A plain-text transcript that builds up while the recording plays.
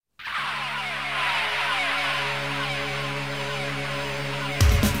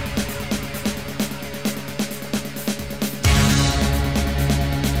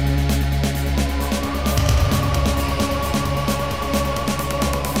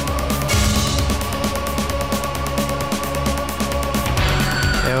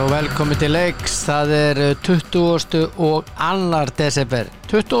velkomin til leiks. Það 20. og 2. desember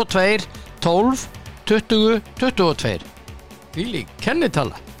 22, 12, 20, 22. Þvílík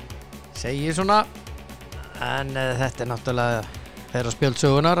kennitala segi svona. En þetta náttúrulega þeirra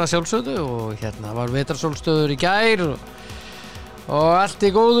spjöldsögunar að sjálfsögðu og hérna var vetrarsólstöður í gær og allt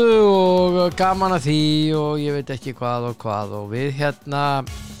í góðu og gaman að því og ég veit ekki hvað og við hérna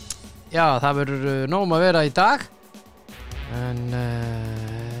já, það verður nóg að vera í dag en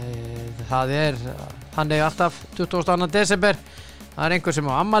það þannig alltaf 22. desember. Það einhver sem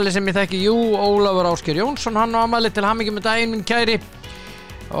á afmæli sem ég þekki, Ólafur Ásgeir Jónsson, hann á afmæli, til hamingju með daginn minn kæri.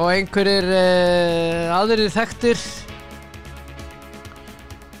 Og einhverjir aðrir þekktir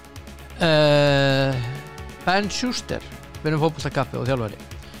Ben Schuster, við erum fótboltakappi og þjálfari.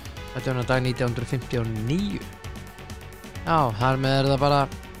 Þetta hann dag 1959. Já, þar með það bara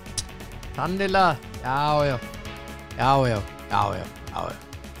þannilega, já.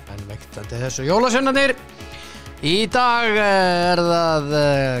 En vektandi þessu jólasveinarnir. Í dag það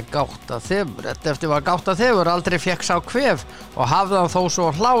gátt að þefur. Þetta eftir var gátt að þefur, aldrei fékk sá kvef og hafði hann þó svo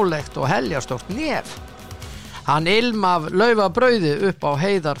hlálegt og heljastórt nef. Hann ilm af laufabrauði upp á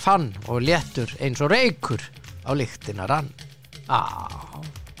heiðar fann og léttur eins og reykur á lyktina rann.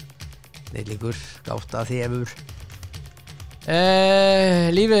 Snillingur, gátt að þefur.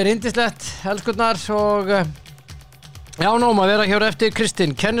 Lífið yndislegt, elskurnar og já, nóg að vera hér eftir.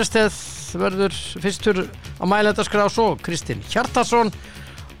 Kristinn Kennesteð verður fyrstur á mælendaskrá, svo Kristinn Hjartarson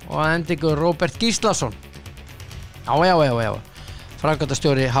og endingur Róbert Gíslason. Já.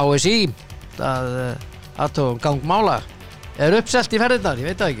 Framkvæmdastjóri HSI aðtóðum gangmála uppselt í ferðirnar, ég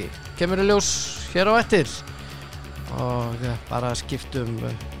veit það ekki. Kemur í ljós hér á eftir og bara skiptum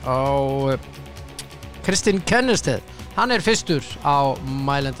á Kristinn Kennesteð. Hann fyrstur á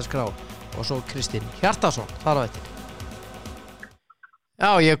mælendaskrá og svo Kristinn Hjartarson þar á eftir.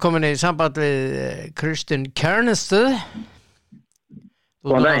 Já, ég komin í samband við Kristinn Kennesteð.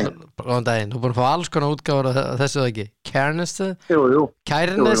 Góðan daginn. Þú búin að fá alls konar útgáfur af þessu ekki? Kennesteð? Jú.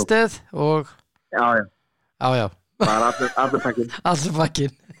 Kernesteð og... Já. Bara allur pakkin. Allur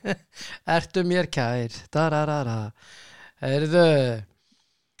pakkin. Ertu mér kær? Dararara. Heyrðu,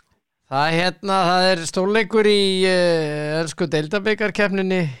 það stórleikur í ensku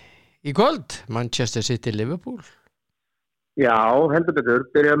deildabikarkeppninni í kvöld. Manchester City Liverpool. Já, heldur betur,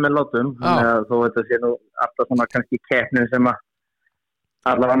 byrjaði með látum þó þetta sé nú alltaf svona kannski keppnin sem að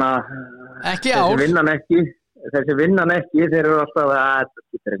allavega ekki ár þessi vinnan ekki þeir eru alltaf að þetta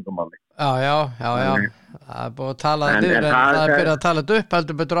getur engum máli. Já, það búið að tala en það byrjað að tala upp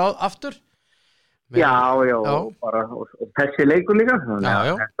heldur betur aftur. Já. Bara, og þessi leikur líka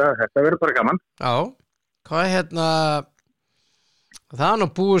þetta verður bara gaman. Já, hvað það nú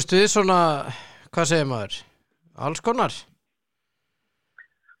búist við svona, hvað segir maður, alls konar.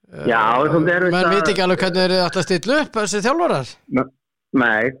 Já, menn veit ekki alveg hvernig þeir alltaf stilla upp þessi þjálfarar.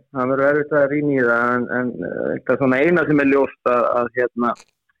 Nei, það verður erfitt að rýna í það en það svona eina sem ljóst að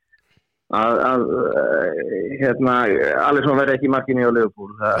Alisson verður ekki í markinu á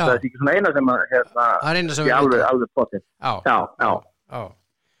Liverpool. Það ekki svona eina sem alveg potið. Já.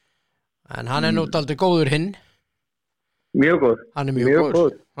 En hann nú dálítið góður hinn. Mjög góð. Hann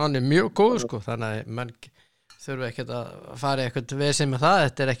mjög góður sko, þannig að menn þurfa ekkert að fara eitthvað vesinn með það.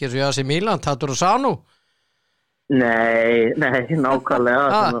 Þetta ekki eins og AC Milan, Tatur og Sanu. Nei, nákvæmlega.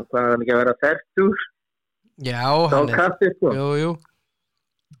 Það ekki að vera 30. Já, jú.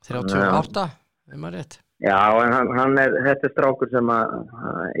 38, maður rétt. Já, en þetta strákur sem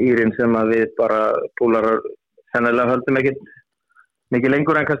Írinn sem við bara púlarar sennilega höldum ekki mikið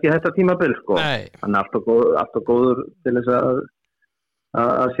lengur en kannski þetta tímabil, sko. Nei. Hann alltaf góður til þess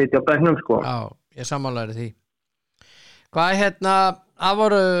að sitja á bekknum, sko. Já, ég sammálaði því. Hvað það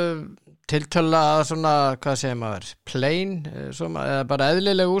voru tiltölulega svona, hvað segir maður, plain, eða bara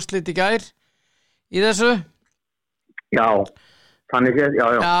eðlileg úrslit í gær í þessu? Já, þannig séð, já.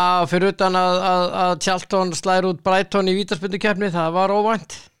 Já, fyrir utan að Charlton slær út Brighton í vítaspyrnukeppni, það var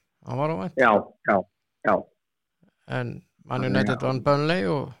óvænt. Já. En Man United vann Burnley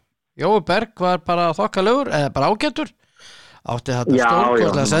og Jói Berg var bara þokkalegur, eða bara ágætur. Átti þetta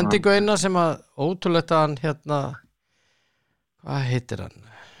stórkostlega sendingu eina sem að ótrúlegt að hann hvað heitir hann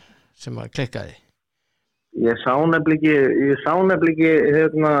sem að klikkaði? Ég sá nefnilega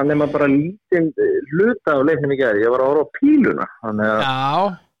ekki nema bara lítinn hluta af leiknum í gær. Ég var að horfa á píluna.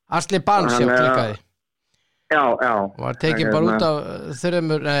 Já, Asli Barnes klikkaði. Já. Var tekin bara út af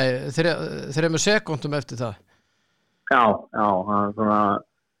 3 sekúndum eftir það. Já, hann svona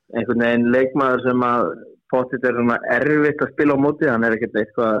einhvern veginn leikmaður sem að pottit svona erfitt að spila á móti. Hann ekkert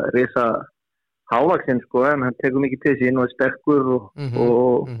eitthvað risa hávaxinn sko, en hann tekur mikið til sín og er sterkur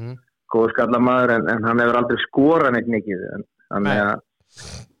og góð skallamaður, en hann hefur aldrei skorað neitt mikið, þannig að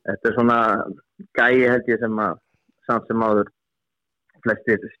þetta er svona gæi held ég sem að samt sem áður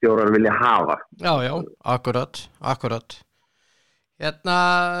flestir stjórar vilja hafa. Já, akkurat. Eitt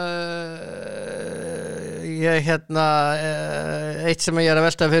sem ég er að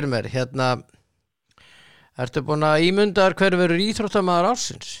velta fyrir mér, ertu búin að ímynda hver verður íþróttamaður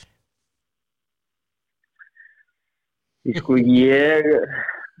ársins? Sko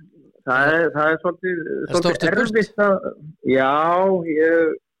það er svolítið erfitt að,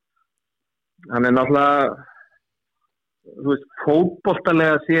 hann er náttúrulega, þú veist,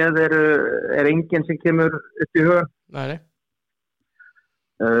 fótboltalega séð er enginn sem kemur upp í huga. Nei.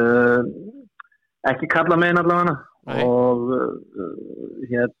 Ekki kalla megin allavega. Nei. Og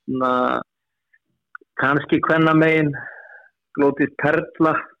kannski kvenna megin Glódís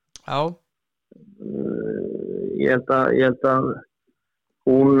Perla. Já. Ég held að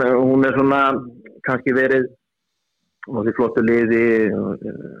hún er svona kannski verið og því flottu liði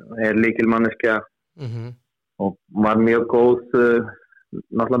er lykilmanneskja. Og var mjög góð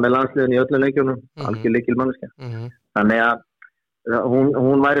náttúrulega með landsliðin í öllum leikjunum, algjör lykilmanneskja. Þannig að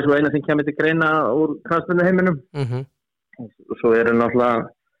hún væri svo eina sem kemur til greina úr knattspyrnuheiminum. Og svo eru náttúrulega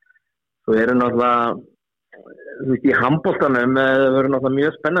þú veist, í handboltanum verður náttúrulega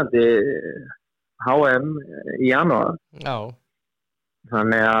mjög spennandi HM í janúar. Já.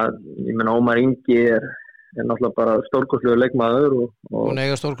 Þannig að ég meina Ómar Ingi er náttúrulega bara stórkostlegur leikmaður og hún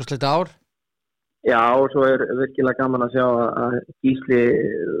eiga stórkostlegt ár. Já, og svo er virkilega gaman að sjá að Gísli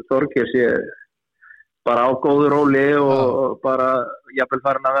Þorgeir sé bara á góðu róli og bara jafnvel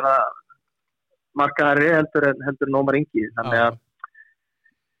farin að vera markaðari heldur en Ómar Ingi. Þannig að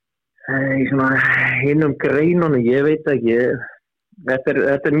í svona hinum greinunum, ég veit ekki, þetta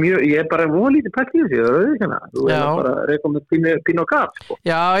er mjög, ég er bara volítið pælt í þessu, þú er bara reykum með pínu og gaf. Sko.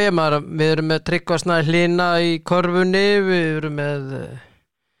 Já, við erum með Tryggva Snæ Hlina í korfunni, við erum með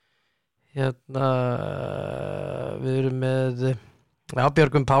við erum með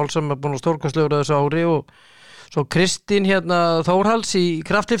Björgvin Pálsson er búin að stórkostlegur þessu ári og svo Kristín Þórhals í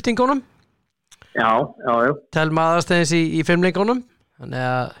kraftliftingunum. Já. Telma Aðarsteins í fimmleikunum. Þannig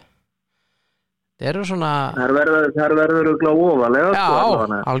að það eru svona þær verður ofalega. Já,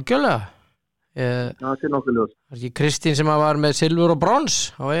 algjörlega. Það er nokkuð ljós. Það er ekki Kristín sem var með silfur og brons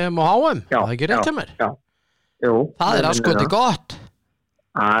á EM og HM. Það er ekki rétt hjá mér. Já. Jú. Það er askoti gott.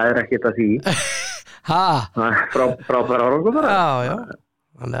 Það er ekkert að því. Frábæra árangur bara. Já.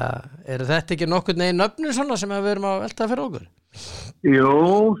 Þannig að eru þetta ekki nokkurn veginn nöfnir svona sem við erum að velta fyrir okkur? Jú,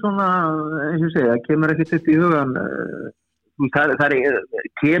 svona, eins og segja, það kemur ekkert upp í hugan. Það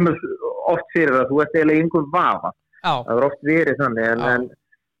kemur oft fyrir að þú ert eiginlega einhvern vafa. Já. Það er oft verið þannig,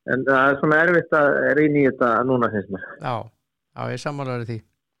 en það er svona erfitt að reyna í þetta núna, finnst mér. Já, ég sammála því.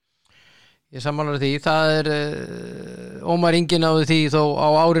 Það er Ómar Ingi náði því þó á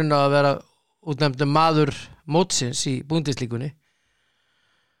árinu að vera útnefndur maður mótsins í Búndeslíkunni.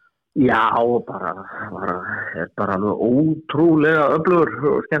 Já, er bara alveg ótrúlega öflugur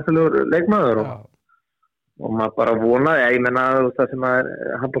og skemmtilegur leikmaður og maður bara vonaði, ég menna það sem að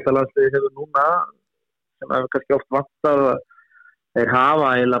handboltalandsliðið hefur núna sem hefur kannski oft vantað þeir hafa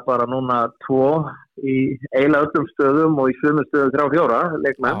eiginlega bara núna 2 í eiginlega öllum stöðum og í sömu stöðum 3-4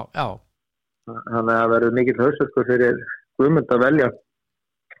 leikmenn. Já. Þannig að verður mikill hausverkur fyrir Guðmund að velja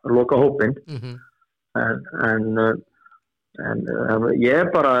að loka hópinn. En ég er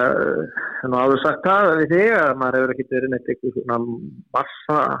bara áður sagt það við þig að maður hefur ekki verið neitt eitthvað svona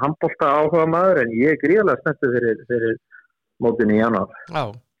massa handbolta áhuga maður en ég er gríðarlega spenntur fyrir mótinu í janúar. Já,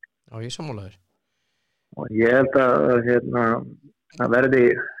 ég sammála þér. Og ég held að það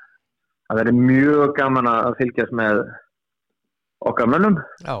verði mjög gaman að fylgjast með okkar mönnum.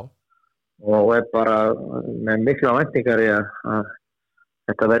 Já. Og er bara með mikla væntingar í að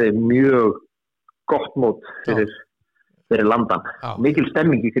þetta verði mjög gott mót fyrir landan. Já. Mikil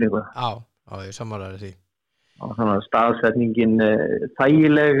stemming í kringu. Já, ég sammála því. Og þannig að staðsetningin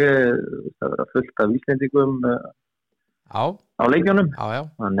þægileg, það verða fullt af Íslendingum á leikjunum. Já.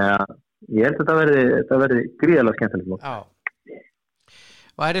 Þannig að ég held að þetta verði gríðarlega skemmtilegt mót. Já.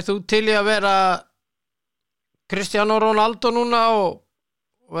 Værið þú til í að vera Cristiano Ronaldo núna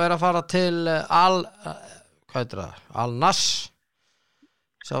og er að fara til Al-Nassr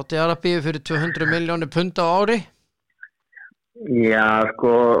Sádi-Arabíu fyrir 200 milljónir punda á ári? Já,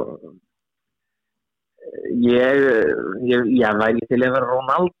 sko ég væri til að vera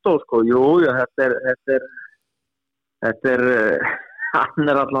Ronaldo, sko. Jú, þetta er hann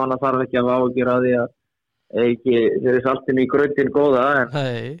er allavega að þarf ekki að ágjöra því að ekki þeir saltinu í grautin góða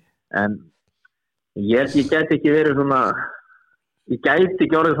en ég gæti ekki verið svona ég gæti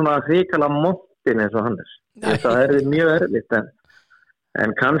ekki orðið svona hrikalega montin eins og hann það mjög erfitt en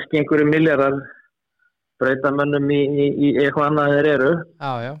kannski einhverju milljarðar breyta mönnum í eitthvað annað þeir eru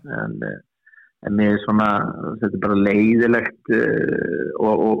já. En mér svona þetta bara leiðilegt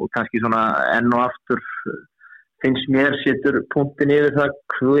og kannski svona enn og aftur finnst mér setur punktin yfir það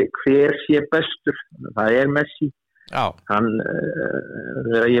hver sé bestur það Messi hann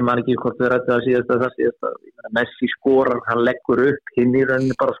ég man ekki hvort við rættum það síðasta Messi skorar, hann leggur upp hinn í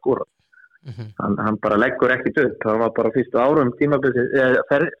rauninni bara skorar hann bara leggur ekkert upp það var bara fyrstu árum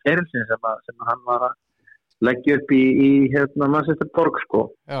ferilsins sem hann var að leggja upp í Manchester Borg sko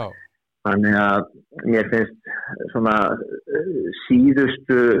já. Þannig að mér finnst svona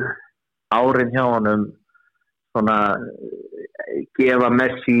síðustu árin hjá honum svona gefa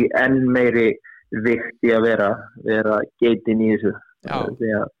Messi enn meiri vikt í að vera geitin í þessu því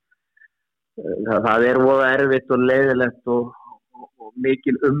að það voða erfitt og leiðilegt og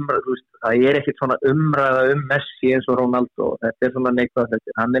mikil umræða það ekkert svona umræða Messi eins og Ronaldo þetta svona neikvæð þetta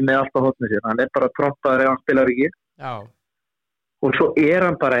hann með allt á hotni sér hann bara trompaður ef hann spilar ekki og svo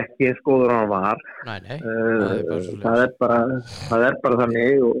hann bara ekki eins góður hann var nei. það bara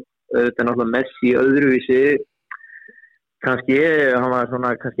þannig og þetta náttúrulega Messi öðruvísi kannski hann var svona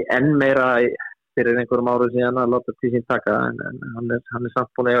kannski enn meira fyrir einhverjum árum síðan að láta til sín taka en hann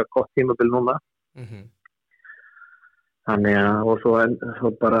samt búin að eiga gott tímabil núna þannig að og svo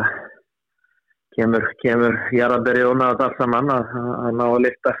bara kemur Jaraberi og allt saman að ná að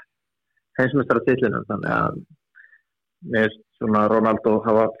lyfta heimsmeistaratitlinu þannig að með svona Ronaldo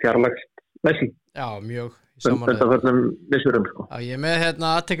hafa fjarlægst Messi já, mjög missurum, sko. Ég með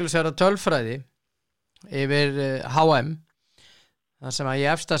athyglisverða tölfræði yfir HM það sem að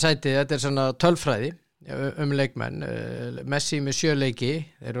ég efsta sæti þetta svona tölfræði leikmenn Messi með 7 leiki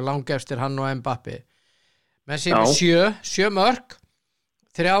þeir eru langefstir hann og Mbappé Messi með 7 mörk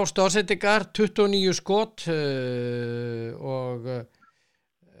 3 stóðsendingar 29 skot og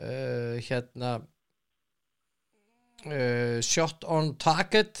shot on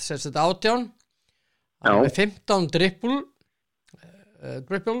target sem þetta 18 hann með 15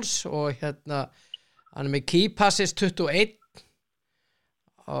 dribbles og hann með key passes 21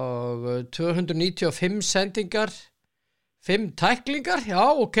 og 295 sendingar 5 tæklingar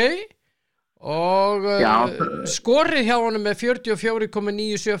ok og skorið hjá honum með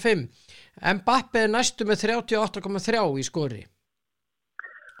 44,975 Mbappé næstu með 38,3 í skori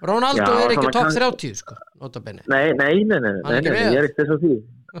Ronaldo ekki topp 30 sko, notabenni. Nei, ég ekki þess að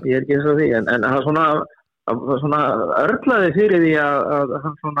því en hann svona örlaði fyrir því að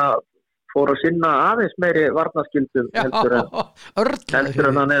hann svona fór að sinna aðeins meiri varnarskildum heldur en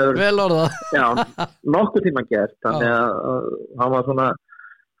hann hefur vel orðað nokkuð tíma gert þannig að hann var svona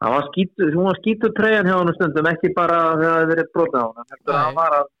hann var skítur treyjan hjá hann stundum ekki bara þegar það verið brotna á hann heldur að hann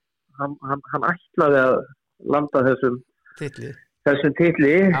var að hann ætlaði að landa þessum titli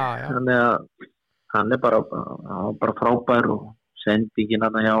þannig að hann bara frábær og sendingin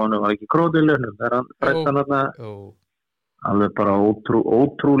hann hjá hann var ekki króðilunum þegar hann frættan hann alveg bara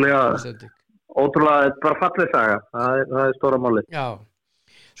ótrúlega bara falleg saga það stóra máli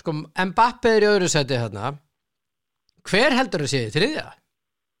sko Mbappé í öðru seti hérna hver heldur að sé í þriðja?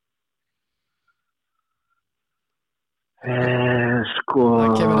 Sko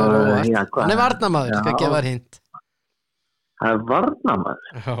hann varnarmaður, skal gefa þér hint það varnarmaður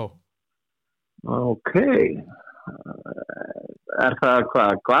ok það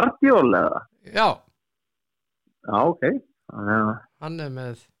hvað, Guardiola eða? Já ok hann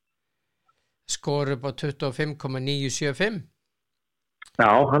með skor upp á 25,975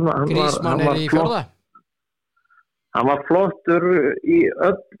 Griezmann í fjórða hann var flottur í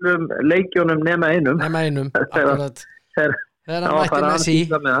öllum leikjónum nema einum akkurat þegar hann mætti Messi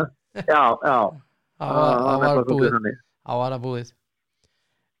það var búið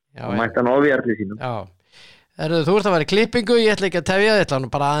og mætti hann ofjarli sínum þú ert að vera í klippingu, ég ætla ekki að tefja ég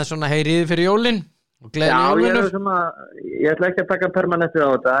ætla bara aðeins svona heyriði fyrir jólin og gleði jólinu ég ætla ekki að taka permanentið á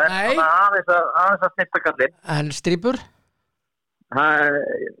þetta en aðeins að snippa kallinn en strýpur?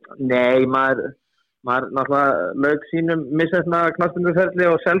 Nei, maður náttúrulega lauk sínum missefna knattspyrnuferli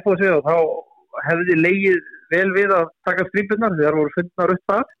og Selfossi og þá hefði legið vel við að taka strýpurnar þegar voru fundnar upp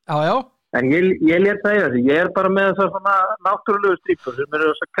það en ég lét það í þessu ég bara með þessar svona náttúrulegu strýpur sem eru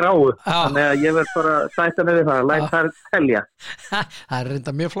þessar gráu þannig að ég verð bara sætta með það læt það telja það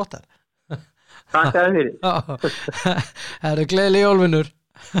reynda mjög flottar takk að þið fyrir það eru gleðileg jólvinur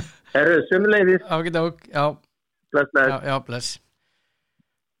sömuleiðis bless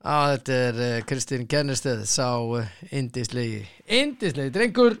þetta Kristín Kennerstedt sá indislegi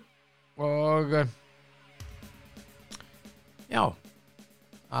drengur og Já,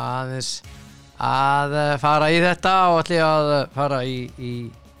 aðeins að fara í þetta og ætli að fara í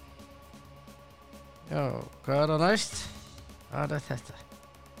já, hvað það næst? Hvað þetta?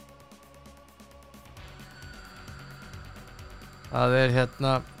 Það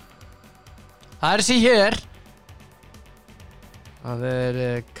hérna það þessi hér það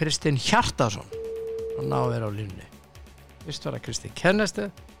Kristinn Hjartarson hann á að vera á línunni fyrst var það Kristinn Kennesteð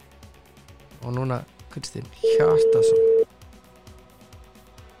og núna Kristinn Hjartarson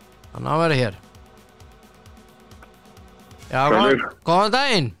hann á að vera hér já, góðan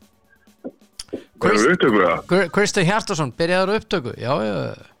daginn Kristinn Hjartarson byrjaður upptöku já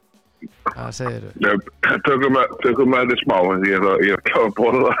hvað segir þú? Tökum með þetta smá ég er klára að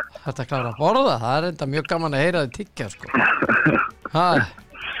borða Þetta klára að borða? Það enda mjög gaman að heyra þið tyggja sko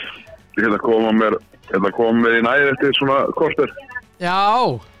Ég ætla að koma með í næði eftir svona korter Já,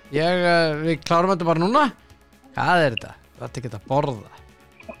 við klárum þetta bara núna Hvað þetta? Þetta ekki að borða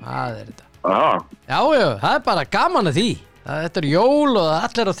Hvað þetta? Aha. Já, það bara gaman að því Þetta jól og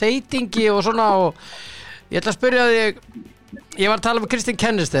allir á þeytingi og svona og ég ætla að spyrja þig Ég var að tala með Kristinn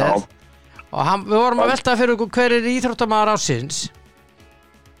Kennesteð og við vorum að velta fyrir okkur hver íþróttamaður ársins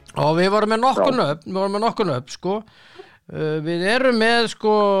og við vorum með nokkun upp sko við erum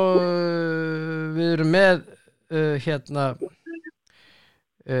með hérna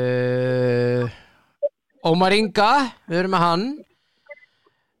Ómar Inga við erum með hann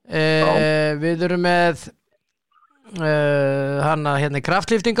við erum með hana hérna í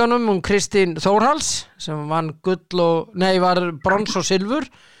kraftliftingunum Kristín Þórhals sem vann var brons og silfur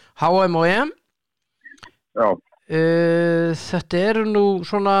HM og EM Já þetta nú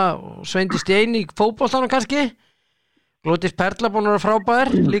svona Sveindís Stein í fótboltanum kannski Glódís Perla búin að vera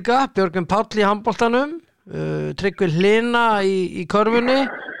frábær líka Björgvin Páll í handboltanum Tryggvi Hlina í körfunni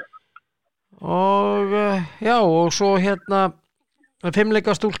og já og svo hérna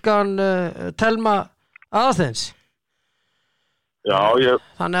fimmleika stúlkan Telma Aðalsteins Já,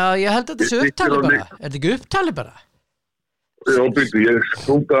 Þannig að ég held að þetta sé upptalið bara. Er þetta ekki upptalið bara? Já, býttu, ég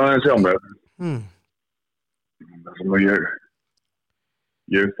skrúta aðeins hjá mér. Það sem að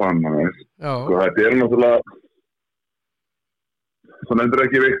ég fann aðeins. Sko, þetta náttúrulega það nefndir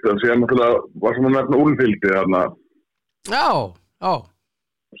ekki veikt það sé náttúrulega var sem að nefna Úlfhildi þarna. Já.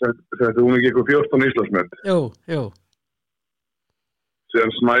 Setti hún ekki eitthvað 14 Íslandsmet? Jú.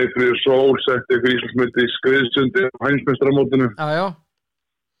 Síðan Snæfríður Sól setti ykkur Íslandsmynd í Skriðsundi á heimsmeistaramótinu. Já.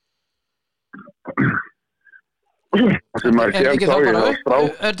 sem að Er þetta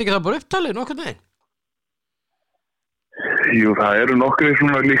ekki það bara upptalið nokkurn veginn? Jú, það eru nokkri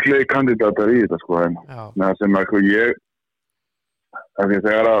svona líklegi kandidatar í þetta sko en það sem að ég því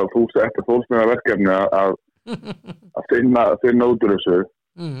þegar að þú settir fólksmjöða verkefni að finna út úr þessu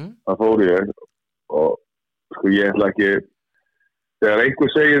það fór ég og sko ég ætla ekki þegar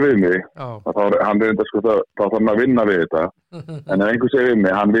einhver segir við mig þá hann reynda sko þá þarf hann að vinna við þetta en ef einhver segir við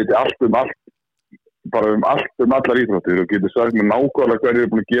mig hann viti allt bara allt allar íþróttir og getur sagt mér nákvæmlega hverju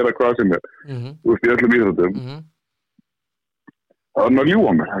er búin að gera hvað sem er þú veist í öllum íþróttum það er að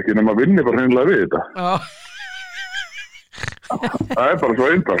ljúga mér ekki nema að vinni bara hreinlega við þetta það er bara svo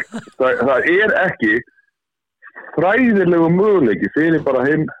einfalt það er ekki fræðilegu möguleiki fyrir bara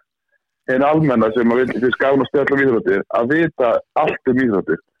hinn almenna sem að vilja til skána spjalla um íþróttir að vita allt um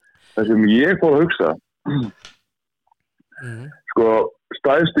íþróttir það sem ég fór að hugsa sko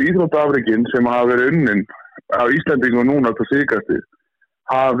stærstu íþróttafrikin sem hafa verið unnin af Íslendingum núna til síðkastið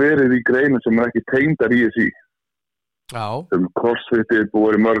hafa verið í greinum sem er ekki tengdar í þessi sem crossfitið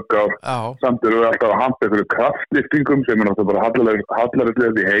búið í mörg ár samt eru við alltaf að hampa fyrir kraftliftingum sem er náttúrulega bara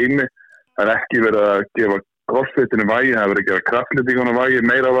hallarlega í heimi það er ekki verið að gefa crossfitinu vægi, það er verið að gera kraftliftinguna vægi,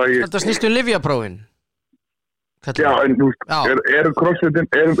 meira vægi Þetta snýst lyfjaprófin Já, en þú veist, eru crossfitin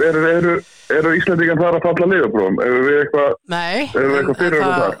eru Íslendingar þar að falla lyfjaprófum? Eru við eitthvað fyrir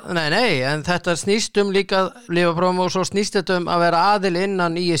þar? Nei, en þetta snýst líka lyfjaprófum og svo snýst þetta að vera aðil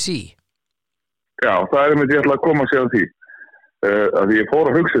innan ISI Já, það er ég ætla að koma að segja því að ég fór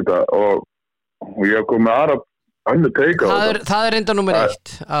að hugsa þetta og ég kom með önnur teika Það er enda númer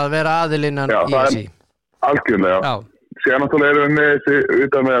 1 að vera aðil innan ISI Algjörlega Sér náttúrulega erum við með þessi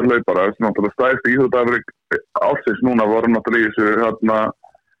utan meðal hlaupara þessi náttúrulega stærsti íþróttafrik ársins núna voru náttúrulega í þessu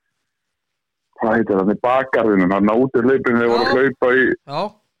hvað heitir það, bakgarðinum þarna út í hlaupinu þeir voru að hlaupa í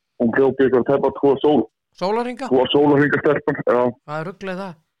hún hljópi ykkur að teppa 2 sólarhringa stelpun Það er ruglið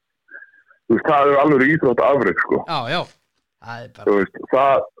það Þú veist, það er alveg íþróttafrik sko Já Þú veist,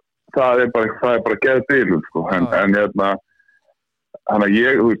 það er bara geðbilun sko en hérna þannig að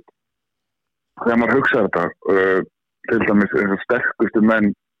ég, þú veist þegar maður hugsa þetta til dæmis sterkustu menn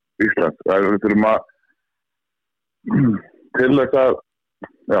Íslands við þurfum að til þess að,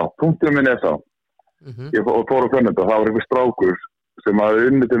 já, punktum minn sá. Ég fór að finna þetta, það var einhver strákur sem hafði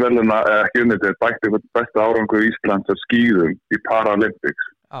unnið til veluna, eða ekki unnið til, bætti eitthvað besta árangur í Íslands að skíðum í Paralympics.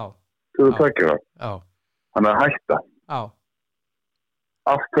 22 ára. Hann að hætta.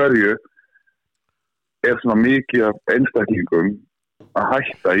 Af hverju svona mikið af einstaklingum að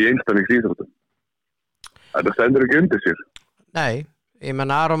hætta í einstaklingsíþróttum? Þetta stendur ekki undir sér. Nei, ég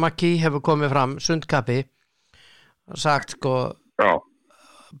menna Aron Maki hefur komið fram, sundkapi, og sagt sko,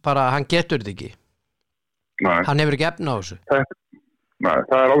 bara hann getur þetta ekki. Nei. Hann hefur ekki efna á þessu. Nei,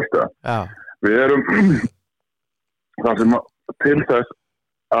 það er ástæða. Við erum það sem til þess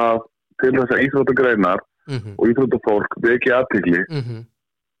að íþróttagreinar og íþróttafólk veki athygli,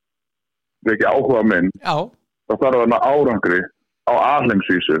 veki áhuga minn, þá þarf að ná árangri á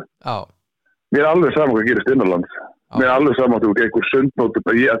alheimsvísu. Mér er alveg saman hvað gerist innanlands. Mér er alveg saman að þú gekkur sundnótu,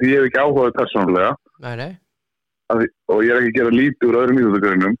 ég hef ekki áhugaði persónulega. Nei. Og ég er ekki að gera lítið úr öðrum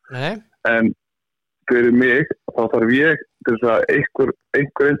íþróttagreinum. En fyrir mig, þá þarf ég til þess að einhver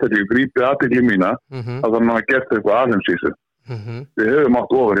einstaklingur grípið athygli mína, þá þarf hann að gera eitthvað alheimsvísu. Við höfum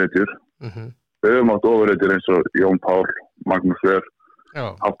átt ofurhetjur. Við höfum átt ofurhetjur eins og Jón Pál, Magnús Ver,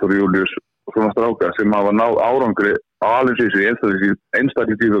 Hafþór Júlíus og svona stráka sem hafa náð árangri á alheimsvísu í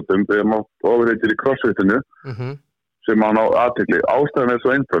einstaklingsíþróttum. Við höfum átt ofurhetjur í crossfitinu sem hafa náð athygli. Ástæðan er svo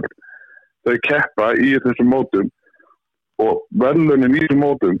einföld. Þau keppa í þessum mótum og verðlaunin í þessum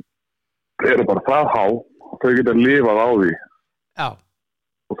mótum eru bara það há og þau geta lifað á því.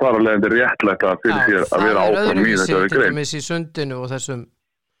 Og það er alveg réttlætt að fyrir sér að vera áfram í þessari grein. Það er í sundinu og þessum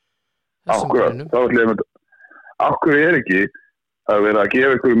greinum. Akkur er ekki að vera að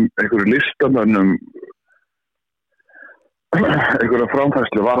gefa einhverjum listamönnum einhverja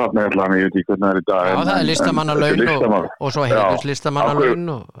framfærslu varðarna, ég veit ekki hvernig það er í dag. Já, það er listamannalaun og svo heiðurs listamannalaun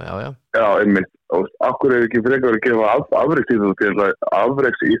Já, einmitt. Akkur er ekki frekar að gefa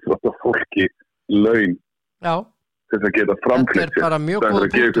afreksíþróttafólki laun til að geta framfleytt sér. Það er að gefa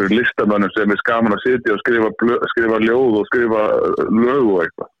einhverjum listamönnum sem er skaman að sitja og skrifa ljóð og skrifa lög og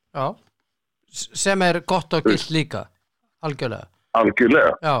eitthvað. Já, sem er gott og gilt líka, algjörlega.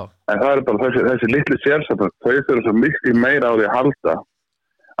 Algjörlega. En það er bara þessi litli sérstaklega, þau þurfa svo miklu meira á því að halda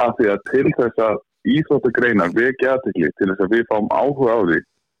af því að til þess að íþróttagreinar vekja athygli til þess að við fáum áhuga á því,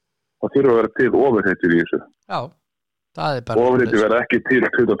 það þurfa að vera til ofurhetjur í þessu. Það er bara ofurhetjur verða ekki til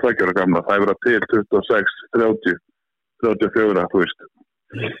 22 ára gamla, það verða til 26, 30, 34, þú veist.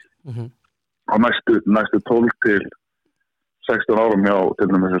 Og næstu 12 til 16 árum hjá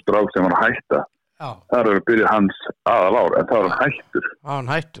til þess strák sem hann hætta. Það er að byrja hans aðal ár, en það er hann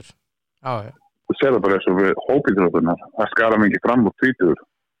hættur. Þú sér það bara eins og við hópíþróttunar, það skara mikið fram úr 20,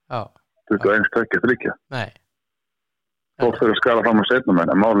 21, 23. Nei. Fólk fyrir að skara fram á setnum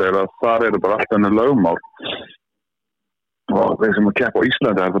en málið er að þar eru bara alltaf ennur lögmál. Og þeir sem að keppa á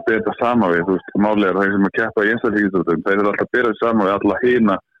Íslandi er það byrjað sama við, þú veist, málið er að þeir sem að keppa í einstaklingsíþróttum, þeir eru alltaf byrjað sama við alla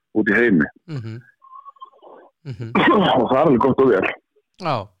hina út í heimi. Og það er alveg gott og vel.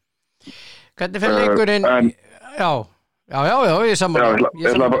 Hvernig fyrir leikurinn? Já, ég saman. Ég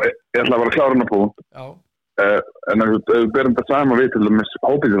ætla bara að klára hana punkt. En ef við berum þetta saman við til dæmis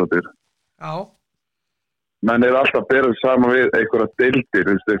hópíþróttir. Menn er alltaf berað saman við einhverja deildir,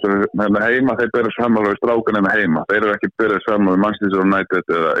 heima þeir berað saman við strákan heima. Þeir eru ekki berað saman við Manchester United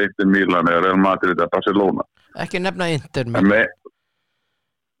eða Inter Milan eða Real Madrid eða Barcelona. Ekki nefna Inter Milan.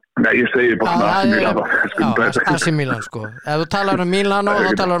 Nei, ég segi bara AC Milan. AC Milan, sko. Ef þú talar Milano,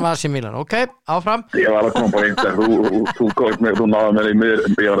 þá talar AC Milan. Ok, áfram. Ég var að koma på Inter. Þú náði mér í mér.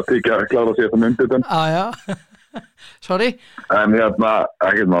 Ég var að tyggja að klára að sé þetta myndið den. Já. Sorry. En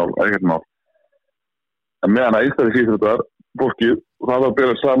ekkert mál. En meðan að einstaklingsíþróttar fólki, það var að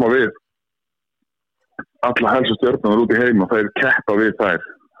byrja sama við alla helstu stjörnunar út í heim og þeir keppa við þær.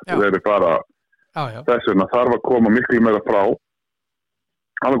 Þeir eru bara þess vegna þarf að koma miklu meira frá.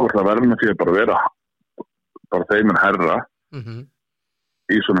 Alveg hvort það verður með því að bara vera bara þeim en herra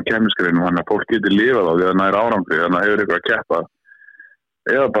í svona keppnisgreinum, þannig að fólk getur lifað á því að það er árangri, þannig að hefur eitthvað að keppa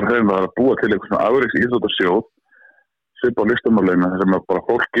eða bara þeim að búa til eitthvað svona afreksíþróttasjóð svipa á listamannalauna sem að bara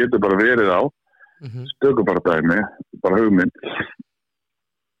fólk getur bara verið á stöku bara dæmi, bara hugmynd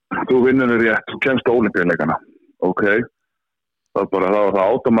þú vinnur rétt, þú kemst á Ólympíuleikana ok, það var það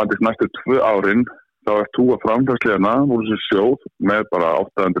automatískt næstu 2 árin þá ert þú að framfærsleina úr þessu sjóð með bara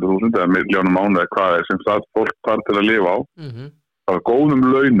 800.000 eða miljónum mánuði eða hvað er sem það fólk þarf til að lifa á það var góðum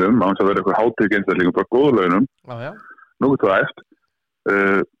launum, án þess að vera eitthvað hátík einstaklingum, bara góðum launum nú getur það eftir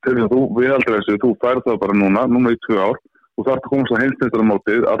til þess að þú viðhaldir þessu, þú færð það bara núna í 2 ár og þarf að komast á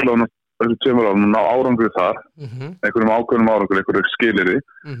heimsmeistaramótið allavega þessu 2 árum og ná árangri þar einhverjum ákveðnum árangur, einhverjum skilyrði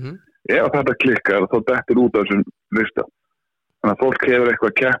ef þetta klikkar þá dettur út af þessum lista þannig að fólk hefur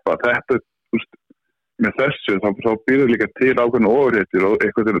eitthvað að keppa þetta, með þessu þá býður líka til ákveðinu ofurhetjur og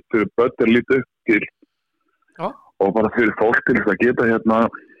eitthvað fyrir börn lítið upp til og bara fyrir fólk til að geta hérna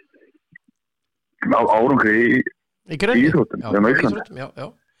á árangri í íþróttum já.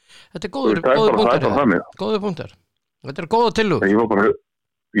 Þetta er góður punktur þetta er góða tillögur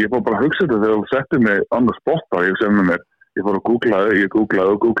ég fór bara að hugsa þetta þegar þú settir mig annars spotta ég sem með mér ég fór að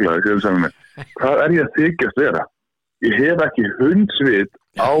googlaði sem með mér hvað er ég að þykjast vera ég hef ekki hundsvit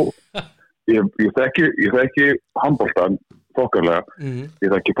á ég þekki handboltan þokkarlega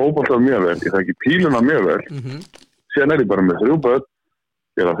ég þekki fótboltan mjög vel ég þekki píluna mjög vel síðan er ég bara með 3 börn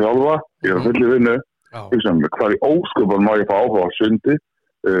ég er að þjálfa, ég er að fulli vinnu hvað í ósköpun má ég fá áhuga á sundi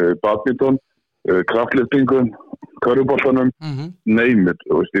badminton, kraftlyftingum körfuboltanum neymit,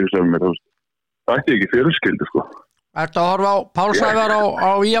 það er ekki fyrirskildi sko. Ertu að horfa á Pál Sævar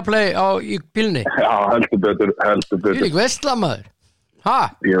á Viaplay í bílni? Já, heldur betur Ég er veistla maður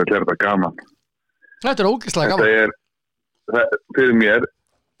Ég vil gera þetta gaman Þetta er ógeðslega gaman fyrir mér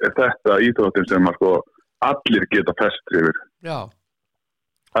er þetta íþróttin sem allir geta fest yfir Já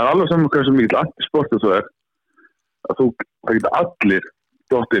Það er alveg saman hversu mikið antisportu þú er að það geta allir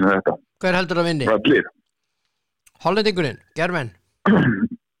dótt inn í þetta Hver heldur að vinni? Allir Hollendingurinn, Germen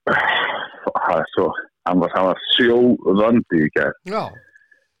Það er svo hann var sjóðandi í gær Já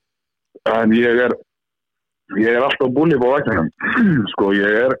en ég er alltaf búlið á vagninum sko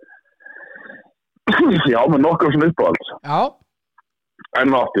ég á með nokkur svona uppáhalds Já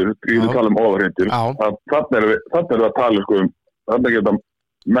en aftur, ég vil tala ofurhetjur þannig er við að tala sko þannig geta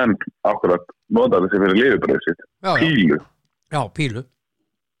menn akkurat nota þessi fyrir liðubröð sitt pílu pílu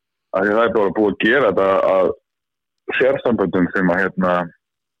það er bara búið að gera þetta að sérsamböndum sem að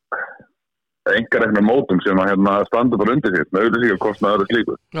einkarekna mótum sem að standa bara undir sér með auðvitað síðan kostnaður og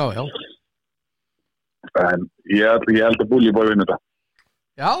slíku Já en ég held að Búlibói vinna þetta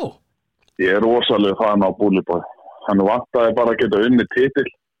Já ég er rosalega fan á Búlibói hann vantaði bara að geta unni titil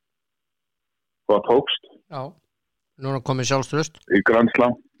hvað tókst Já núna komið sjálfstraust í Grand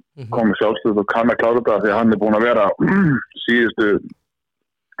Slam komið sjálfstraust og kann að klára þetta því að hann er búin að vera síðustu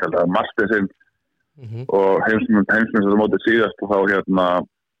master sinn og heimsmyndstur mótið síðast og þá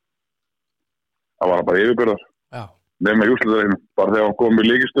það var bara yfirbyrðar nema í úrslitareiknum bara þegar hann kom í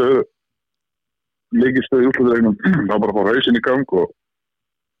líkistöðu í úrslitareiknum þá bara fór hausinn í gang og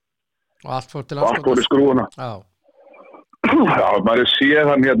allt fór í skrúuna maður séð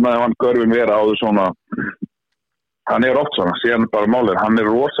hann ef hann görfin vera á þessu svona hann er oft svona, síðan bara málið hann er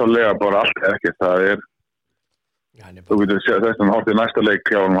rosalega bara allt ekki það er þú getur séð þess að hann hótti næsta leik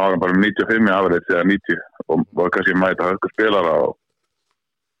hjá hann hafa bara 95 afrið eða 90 og var kannski mæta höfðu spilara og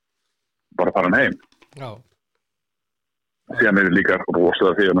bara fara hann heim síðan er líka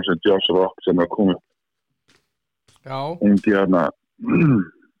rosalega því hann sem Josh Rock sem er komið ungi hann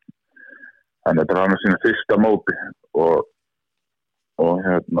er bara hann sína fyrsta móti og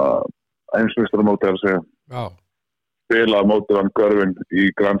heimsmeistaramóti er að segja spilaði mótið hann görfin í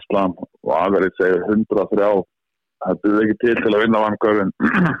Grand Slam og aðverið segir 103 það byrði ekki til að vinna hann görfin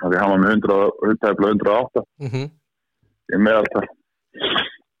því hann var með 108 í meðaltal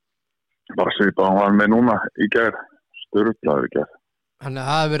bara svipað hann var með núna í gær sturlaður í gær Þannig að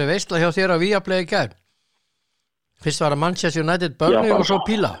það hefur verið veisla hjá þér á Viaplay í gær fyrst var að Manchester United Burnley og svo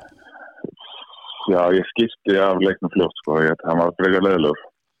Píla Já, ég skipti af leiknum fljótt sko, það var frekar leiðilegur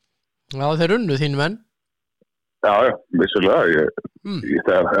Já, þeir unnu þín menn Já, vissulega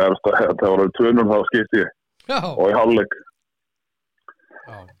þegar það voru 2-0 þá skipti ég og í hálfleik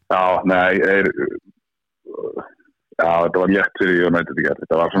nei þetta var létt fyrir United í gær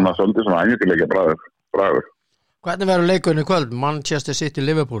þetta var svona svolítið svona æfingarleikja bragur Hvernig verður leikurinn í kvöld? Manchester City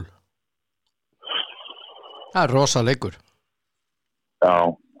Liverpool Það er rosa leikur Já,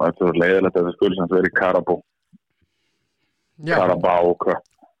 þetta er leiðilegt að það skulle sem það verið í Carabao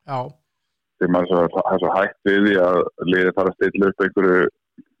Já þegar maður er svo hægt við því að liðið fara að stilla upp einhverju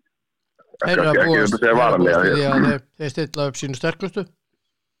Þeir stilla upp sínu sterkustu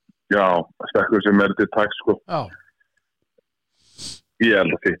Já, sterkustu sem er til tæks sko Já Ég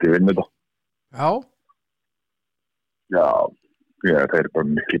held að City vinni þetta Já, þeir eru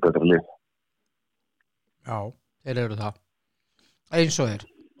bara miklu betra lið Já, þeir eru það eins og þeir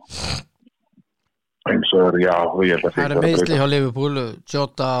já, ég held að það er meðsli hjá Liverpool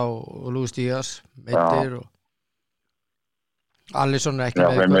Jota og Luis Díaz meittir og Alisson er ekki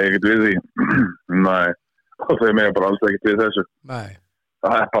með þeim er ekkert við því nei, og þeim er bara alls ekkert við þessu nei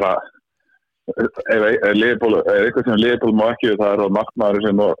það er bara ef Liverpool er eitthvað sem Liverpool má ekki það er markmaður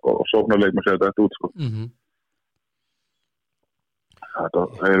sem og sóknarleik má segja þetta út sko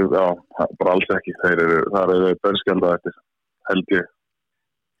þeir eru bara alls ekki það eru börnskjaldað eftir held ég.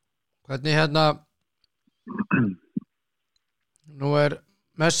 Hvernig nú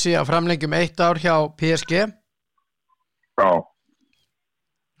Messi að framlengjum 1 ár hjá PSG. Já.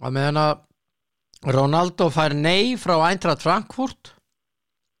 Og meðan að Ronaldo fær nei frá Eintracht Frankfurt.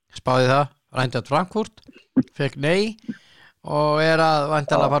 Spáði það, Eintracht Frankfurt. Fekk nei og að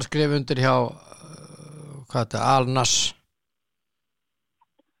væntanlega fara skrif undir hjá Al-Nassr.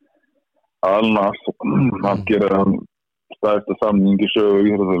 Al-Nassr, hann gerir hann stæðsta samningi sögu í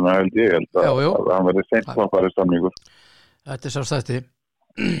það held ég að hann verði seint að fara í samningur. Þetta sá stæðsti.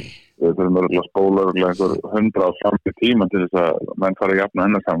 Við þurfum að spóla einhver 100 á samt tíma til þess að menn fara að jafna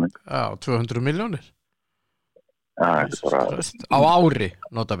hennar samning. Já, 200 milljónir. Já, þetta bara... Á ári,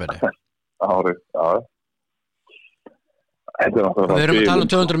 notabene. Ári, já. Við erum að tala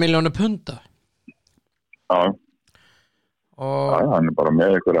 200 milljónir punda. Já. Og... Já, hann bara með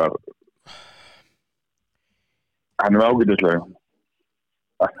einhverjar... Hann ágætislega.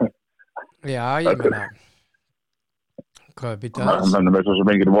 Já, ég meina... Hvað býta það? Hann með svo sem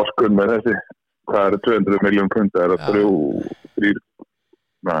engin vorkun með þessi. Hvað 200 milljón punda? Það 3...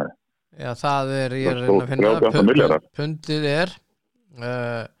 Nei. Já, það ég að reyna að finna. Pundið ég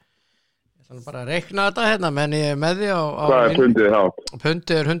ætla bara að reikna þetta menn ég með því á hvað pundið hátt?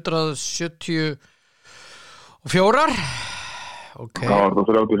 Pundið 174. Ok. Það var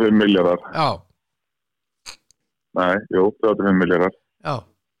 35 miljardar. Já. Nei, 35 miljardar. Já.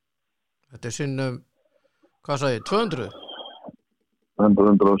 Þetta sinnum, hvað sagði ég, 200?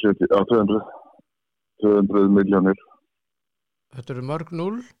 170, já, 200 miljónir. Þetta eru mörg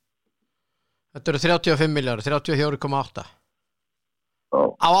 0. Þetta eru 35 miljardar, 34,8. Já.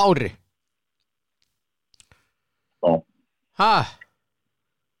 Á ári. Já. Ha?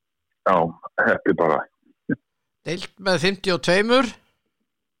 Já, þetta bara. Deilt með 52.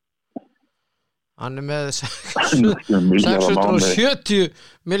 Hann með 670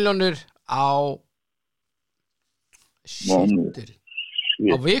 milljónir á shittir.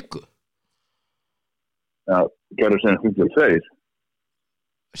 Á viku. Já, gerður sem 52.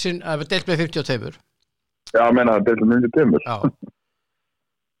 Deilt með 52. Já, menna það deilt með 52. Já.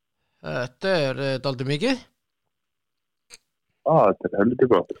 Þetta dálítið mikið. Já, þetta heldur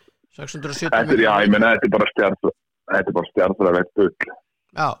gott. 670 milljónir. Já, ég menna þetta bara stjarnfræðilegt bull.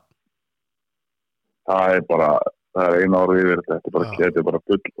 Já. Það einu orðið yfir þetta. Þetta bara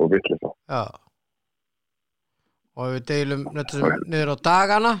bull og vitleysa. Já. Og ef við deilum niður á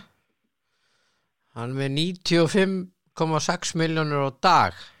dagana, hann með 95,6 milljónir á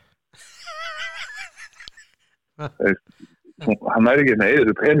dag. Hann ekki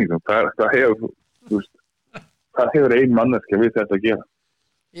eða peningum. Það hefur ein manneskja við þetta að gera.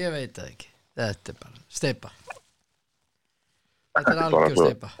 Ég veit það ekki. Þetta bara steypa. Þetta algjör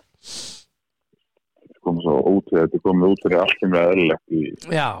steypa. Þetta komið út fyrir allt sem eðlilegt í...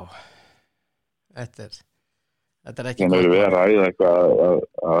 Já. Þetta ekki gott. Við að ræða eitthvað að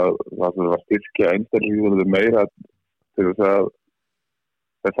það þurfa að styrkja einstaklega meira til þess að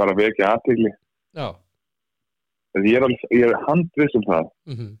það fara að vekja athygli. Já. Ég handviss það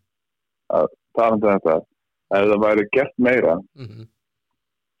að talandi þetta ef það væri gert meira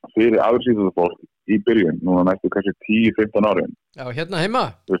fyrir afsýtuðu fólk í byrjun, núna næstu kannski 10-15 árin. Já, hérna heima?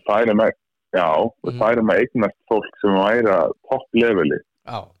 Við færum að eignast fólk sem væri að toppleveli.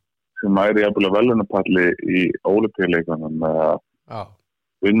 Já. Sem væri jafnvel velunapalli í ólympíuleikunum eða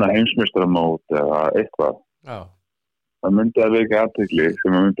vinna heimsmeistaramót eða eitthvað. Já. Það myndi að vekja athygli sem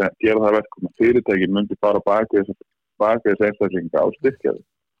myndi að gera það verkum að fyrirtækin myndi bara baka þess einstaklinga á styrkjaði.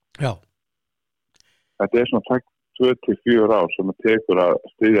 Já. Þetta svona 2-4 ár sem það tekur að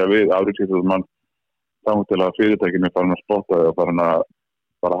styðja við afríkistöðu mann þá til að fyrirtækinu farin að spotta þau og farin að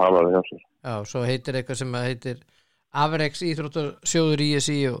bara hafa það hjá sér. Já, svo heitir eitthvað sem heitir Afreks íþróttarsjóður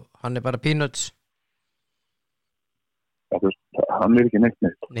ISI og hann bara peanuts. Já, hann ekki neitt.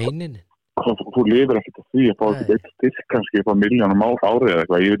 Nei. Þú lifir ekkert af því að fá eitt styrk kannski upp á milljónum árið eða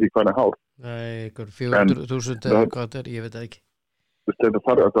eitthvað, ég veit ekki hvað er hár. Nei, einhver 400.000 eða hvað þetta ég veit það ekki.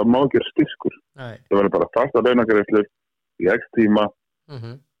 Þetta má ekki styrkur. Nei. Það verður bara fasta launagreiðslu í x tíma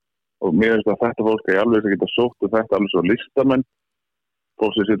og mér finnst að þetta fólk er alveg að geta sótt og þetta alveg svo listamenn.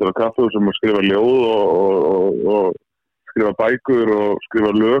 Fólk sem situr á kaffehúsum og skrifa ljóð og skrifa bækur og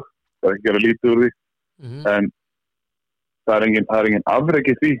skrifa lög, það er ekki að gera lítið úr því, en það er engin afrek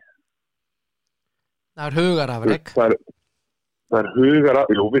í því. Það er hugarafrek. Það er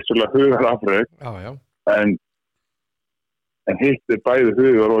vissulega hugarafrek, já. en hitt er bæði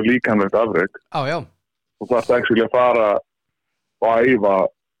hugar og líkamlegt afrek. Já. Og það er ekki að fara og æfa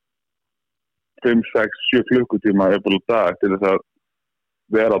 5, 6, 7 klukkutíma eftir dag til þess að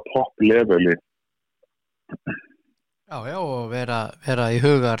vera á toppleveli Já, og vera í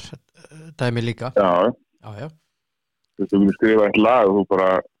hugar dæmi líka. Já. Þú getur skrifað eitt lag og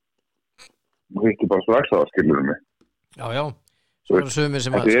þú hittir bara strax á það, skilur mig. Já. Svo eru sumir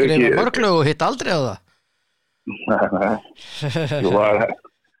sem að skrifa mörglög og hitt aldrei á það. Nei.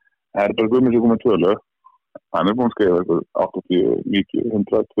 Það er bara Guðmundur sem komið 2 lög. Hann er búin að skrifa eitthvað 80, 90,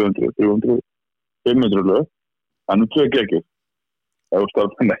 100, 200, 300, 500 lög. Hann er 2 geggjur. Það er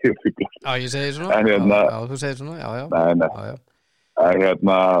stafn, nei, ég fikk það. Já, ég segi svona. Já, þú segir svona, já. Nei. En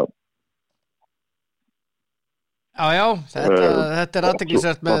Já, þetta er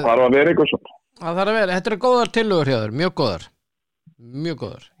athyglisvert með... Það þarf að vera eitthvað svona. Það þarf að vera, þetta eru góðar tillögur hjá þér, mjög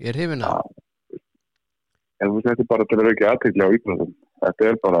góðar. Ég er hrifinn af. Þetta er bara til að auka athygli á íþróttum. Þetta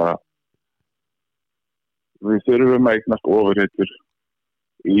er bara... Við þurfum að eignast ofurhetjur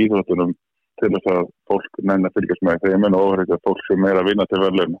í íþróttunum til þess að fólk nenni að fylgjast með. Þegar ég meina ofurhetjur fólk sem er að vinna til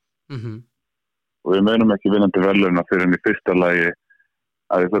verðlauna. Og við munum ekki vinna til verðlauna fyrir enn í fyrsta lagi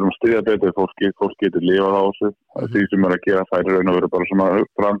að við þurfum að styðja betur fólk getur lifað á þessu, því sem er að gera þær raun og vera bara svona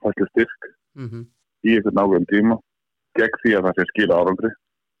framfæslu styrk í einhvern ákveðum tíma gegn því að það sé skila árangri.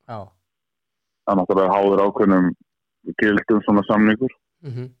 Já. Það náttúrulega háður ákveðnum gildum svona samningur.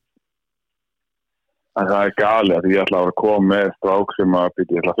 En það er gali að ég ætla að koma með strák sem ég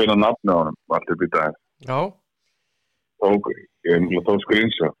ætla að finna nafni á honum alltaf upp í dag. Já. Ég tók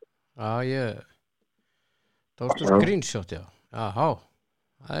screenshot. Já, tókstu screenshot, já. Jáhá.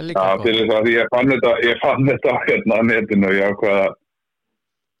 Það er líka góð. Til þess að ég fann þetta hérna á netinu og ég ákvaða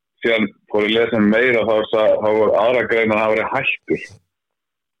síðan fór ég lesa meira þá voru aðra greina að það væri hættur.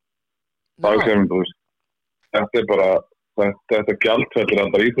 Þetta er bara þetta gjaldfellir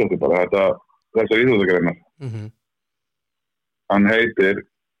alltaf íþrótti bara þessar íþróttagreinar. Hann heitir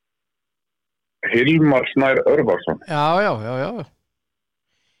Hilmar Snær Örvarsson. Já.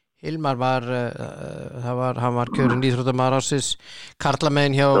 Hilmar hann var kjörinn íþróttamaður ársins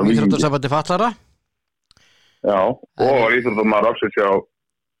karlamegin hjá Íþróttasambandi fatlara. Já, og var íþróttamaður ársins hjá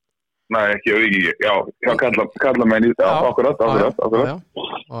ekki hjá Víkingi, hjá karlamegin akkurat. Og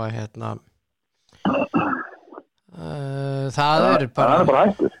það er bara... Hann er bara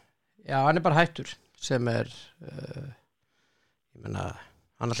hættur. Já, hann er bara hættur sem er ég meina,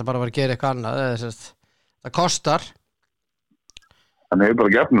 hann ætla bara að vera að gera eitthvað annað það kostar. Hann hefur bara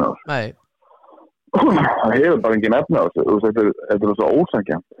ekki efni á þessu. Nei. Hann hefur bara engin efni á þessu. Þetta er svo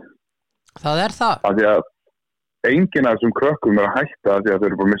ósanngjarnt. Það er það. Af því að enginn af þessum krökkum er að hætta af því að þau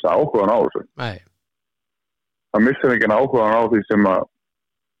eru bara að missa áhugan á þessu. Nei. Það missir enginn áhugan á því sem að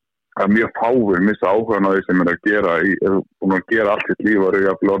mjög fáir missa áhugan á því sem er að gera búin að gera allt sitt líf og eru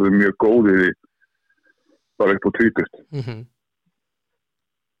jafnvel orðið mjög góðið í bara upp á 20.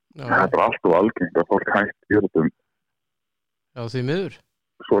 Það er bara allt og algengt að fólk hætti í þetta. Já, því miður.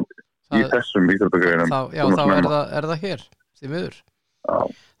 Svo í þessum íþróttagreinum. Já, þá er það hér, því miður. Já.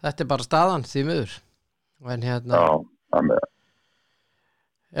 Þetta er bara staðan, því miður. En hérna... Já, það með.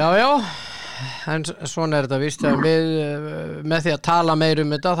 Já, en svona er þetta víst að við, með því að tala meir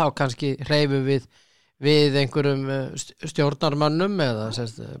um þetta, þá kannski hreyfum við einhverjum stjórnarmannum eða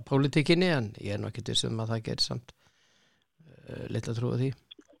pólitíkinni, en ég er nú ekki viss að það gerir samt litla trú á því.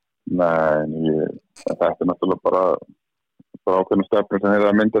 Nei, þetta er náttúrulega bara ákveðna stefnur sem hefur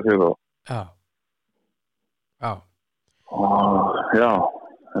að mynda sig og... Já. Já.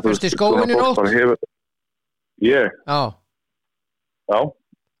 Fyrst í skóginni nótt? Ég? Já.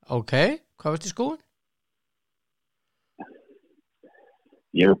 Ok, hvað fyrst í skógin?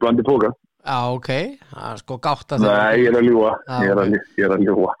 Ég hef blandið póka. Já, ok, það er sko gátt að Nei, ég er að ljúga. Ég er að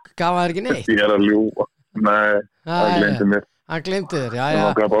ljúga. Gaf það ekki neitt? Ég er að ljúga. Nei, það gleymdi mér. Hann gleymdi þér, já.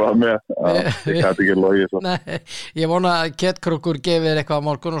 Það var bara með. Ég gæti ekki logið svo. Nei, ég vona að Kettkrúkur gefið þér eitthvað á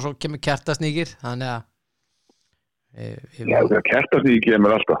morgun og svo kemur kertasnýkir, þannig að... Já, það kertasnýkir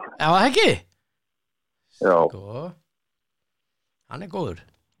kemur alltaf. Já, ekki? Já. Sko, hann er góður.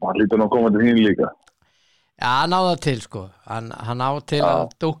 Hann lítur nú að koma til hín líka. Já, hann á það til, sko. Hann á til að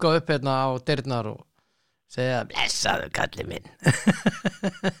dúka upp hérna á dyrnar og segja, blessaðu kallið minn.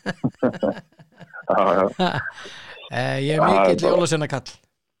 Já. Ég er mikill jólasveinakall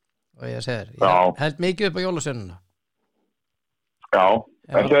og ég segir, ég held mikið upp á jólasveinuna. Já,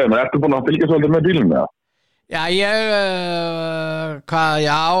 en segir mér, ertu búin að fylgja svolítið með bílum með það? Já,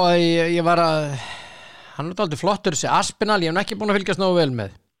 ég var að hann er aldrei flottur þessi Aspinall, ég hef ekki búin að fylgjast nógu vel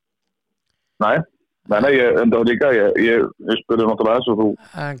með. Nei, enda líka ég spurði náttúrulega þessu og þú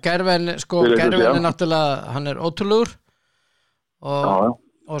Gerven er náttúrulega, hann er ótrúlegur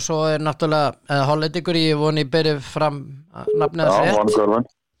og svo er náttúrulega hollendingur, ég voni byrja fram nafnið hans rétt.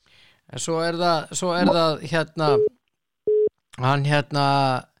 En svo er það hérna hann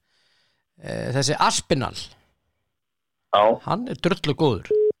þessi Aspinall. Hann drullu góður.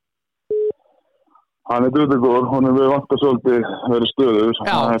 Hann drullu góður, honum við vantar svolítið verið stöður.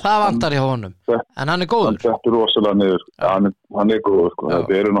 Já, það vantar hjá honum. En hann góður. Hann settur rosalega niður. Hann góður, sko.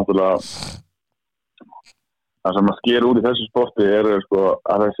 Þetta eru náttúrulega... Það sem að skera úr í þessu sporti sko,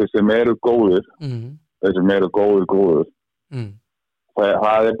 að þessi sem eru góðir, þessi sem eru góðir,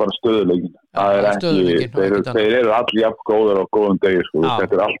 það bara stöðuleikin. Það ekki, þeir eru allir jafn góðir á góðum degi, sko.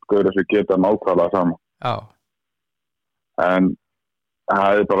 Þetta allt góður sem geta nákvæmlega saman. Já. En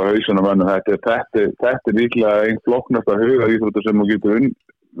það bara hausunum mönnum. Þetta líklega einn flóknasta hugaríþróttur sem þú getur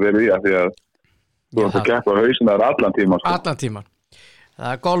verið í að því að þú ert að keppa hausunar allan tíman. Sko. Allan tíman.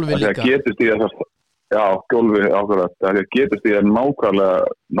 Það golfi líka. Það getist í þessar... Já, golfi ákveðat. Það getist í að nákvæmlega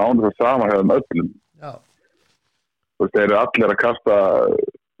nánu það sama hjá þeim öllum. Já. Þú veist, þeir eru allir að kasta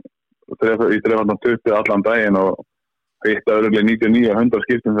í 320 allan daginn og hitta örugglega 99-100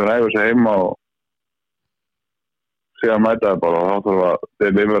 skiptum sem æfa sig heima og síðan mæta það bara og þá þarf að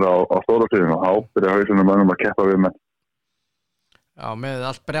þeir lifir á stórastíðinu og þá byrja hausunum mönnum að keppa við með. Já, með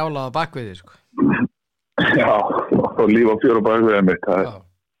allt brjálað á bakviði, sko. Já, og líf á fjóra bakviðið mitt.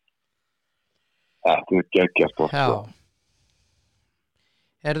 Þetta geggjast sport. Já.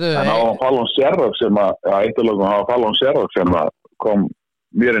 En það var Fallon Sherrock sem að, eittalögum hafa Fallon Sherrock sem að kom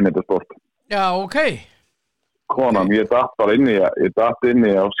mér inn í þetta sport. Já, ok. Konan, ég datt inn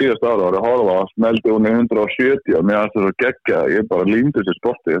í á síðast ára og horfa og smeldi hún í 170 og mér aðeins það svo geggja, ég bara límdur sér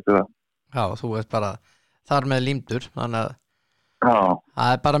sporti eftir það. Já, þú ert bara þar með límdur, þannig að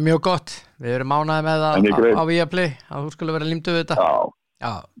það bara mjög gott. Við erum ánægði með það á Viaplay að þú skulle vera límdur við þetta.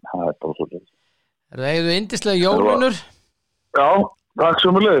 Já. Það bara svolítið. Eru það eigðu yndislega jólunur? Já, takk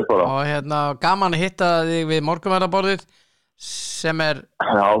sem við leiðist bara. Og gaman að hitta þig við morgunverðarborðið sem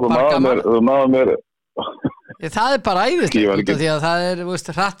Já, þú náðu mér Það bara æðislegt því að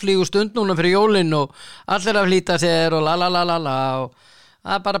það hrattflýgu stund núna fyrir jólin og allir að flýta sér og lalalala og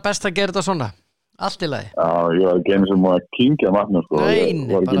það bara best að gera þetta svona allt í lagi. Já, ég var ekki einu sem múið að kynkja matnum sko. Nei,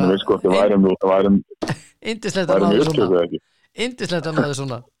 var ekki með sko það værum yndislegt að náðu svona yndislegt að náðu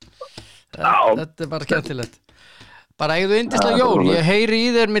svona þetta bara skemmtilegt bara eigðu yndislega jól ég heyri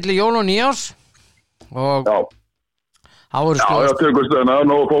í þér milli jól og nýjárs og Já, tökustöðuna,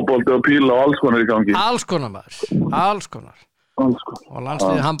 nógu fótbolti og píla og alls konar í gangi. Alls konar maður, alls konar. Og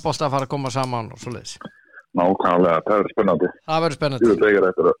landsliðið handbolta að fara að koma saman og svoleiðis. Nákvæmlega, það verður spennandi. Það verður spennandi. Ég veit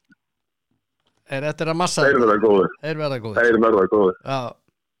ekki Þetta er að massa. Þeir verða góðir. Já.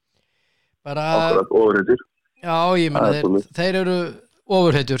 Bara... Akkurat, ofurhetjur. Já, ég menna, þeir eru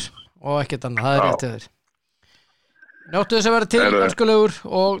ofurhetjur og ekkert annað, það rétt þeir. Njóttu þess að vera til, elskulegur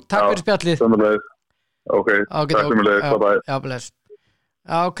og takk fyrir spjallið. Ok, takk fyrir mig, bye-bye. Já, bless.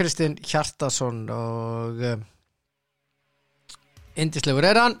 Já, Kristinn Hjartarson og yndislegur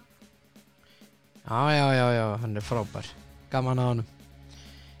hann. Já, hann frábær. Gaman á honum.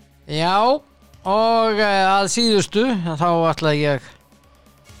 Já, og að síðustu, þá ætla ég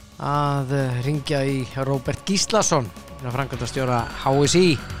að ringja í Róbert Gíslason, framkvæmdastjóra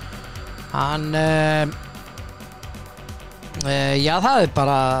HSÍ. Hann, það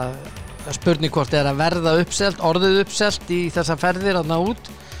bara... spurning hvort að verða orðið uppselt í þessa ferðir að ná út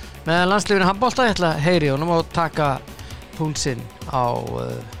með landsliðinu handbolta. Ég ætla að heyri honum og taka púlsinn á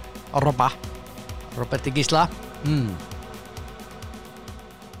Roberti Gísla.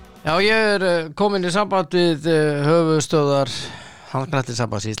 Já, ég komin í samband við höfuðstöðvar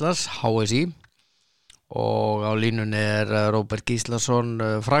Handknattleikssambands Íslands, HSÍ, og á línunni Róbert Gíslason,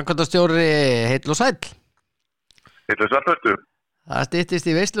 framkvæmdastjóri. Heill og sæll. Heill og sæll, veistu. Það styttist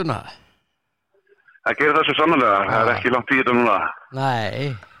í veisluna. Það gerir það svo sannlega, það ekki langt í þetta núna.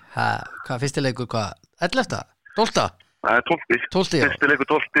 Nei, hvað fyrstileikur, 11? 12? Það 12. Fyrstileikur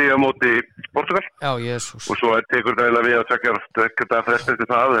 12 á móti Portugal. Já, Jesús. Og svo tekur það eiginlega við að tvekja frest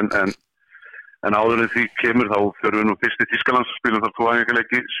eftir það, en áður en því kemur þá fyrir við nú fyrst í Þýskalands, spilum þar 2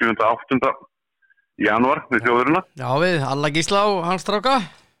 æfingaleiki 7. og 8. janúar við þjóðurina. Já, við Alla Gísla og hans stráka.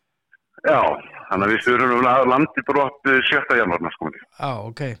 Já, þannig að við fyrir að landi brott 7. janúar næstkomandi. Já,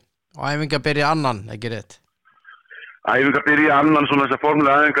 ok. Og æfinga byrja annan, ekki rétt? Æfinga byrja annan, svona þess að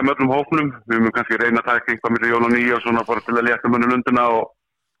formulega æfinga með öllum hópnum. Við munum kannski reyna að taka eitthvað milli jól og nýjárs svona bara til að létta mönnum lundina og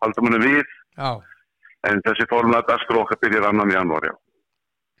halda mönnum við. Já. En þessi formulega dagskrá okkar byrja 2. janúar, já.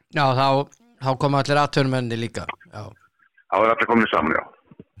 Já, þá koma allir atvinnumenni líka, já. Þá allir komin saman, já.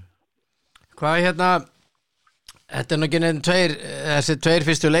 Hvað þetta ekki neitt þessi 2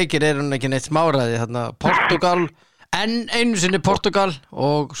 fyrstu leikir ekki neitt smáraði, Portugal, einu sinni Portugal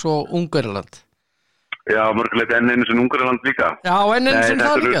og svo Ungverjaland. Já, mörgulegt einu sinni Ungverjaland líka. Já, einu sinni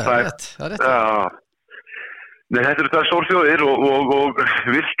það líka, það er rétt. Já, nei, þetta eru það stórþjóðir og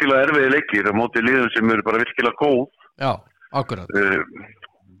virkilega erfiði leikir á móti liðum sem eru bara virkilega góð Já, akkurat.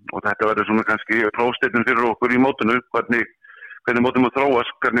 Og þetta verður svona kannski prófsteinninn fyrir okkur í mótinu, hvernig mótum að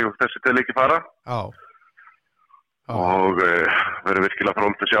þróast, hvernig þessi til leiki fara. Já. Og verður virkilega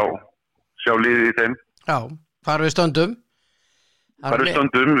fróðlegt að sjá liðið í þeim. Já, þar við stöndum.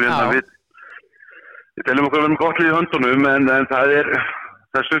 Við teljum okkur með gott lið í höndunum, en það er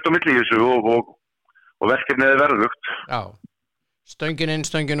stutt á milli í þessu og verkefnið er verðugt. Já, stöngin inn,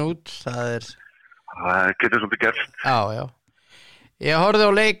 stöngin út, það getur svolítið gerst. Já. Ég horfði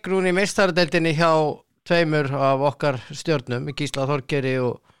á leik núna í meistaradeildinni hjá tveimur af okkar stjörnum, Gísla Þorgeiri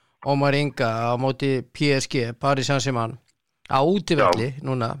og Ómar Inga á móti PSG, Paris Saint-Germain, á útivelli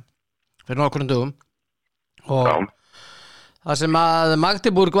núna, fyrir nokkrum dögum. Og það sem að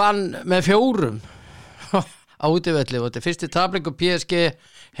Magdeburg vann með 4 á útivelli, og þetta fyrsti tapleikur PSG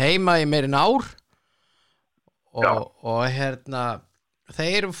heima í meirinn ár. Og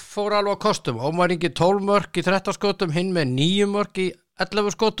þeir fóru alveg á kostum. Ómar Ingi 12 mörk í 13 skotum, hinn með 9 mörk í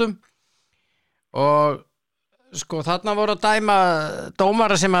 11 skotum. Og sko þarna voru að dæma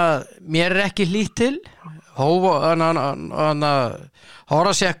dómara sem að mér er ekki hlýtt til.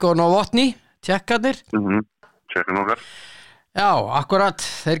 Horacek og Novotny, tjekkarnir. Tjekkarnir okkar. Já, akkurat.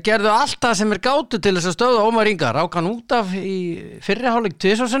 Þeir gerðu allt það sem gátu til þess að stöða Ómar Inga. Rák hann út af í fyrri hálfleik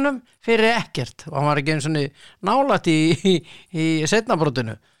 2 sinnum fyrir ekkert. Og hann var ekki einu svona nálægt í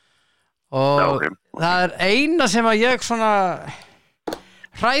seinnabrotinu. Og það er eina sem að ég svona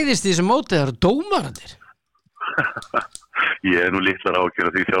hræðist í þessu móti, það eru dómararnir. Ég er nú litlar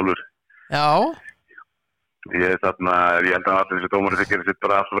ágjör því sjálfur. Já. Ég held að allir þessi dómarar þeir gerir sitt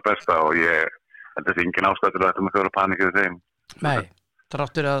bara allra besta og ég held að það er engin ástæð til að þetta með að vera panikið þeim. Nei,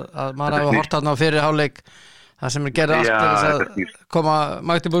 tráttur að maður hafa hort þarna á fyrir hálfleik það sem gerði allt til þess að koma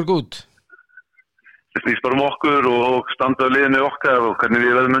Magdeburg út. Það snýst bara okkur og standa á liðinu okkar og hvernig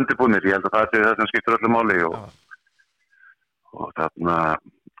við verðum undirbúnir. Ég held að það er það sem skiptir öllu máli og þarna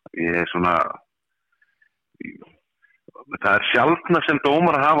ég er svona það er sjaldna sem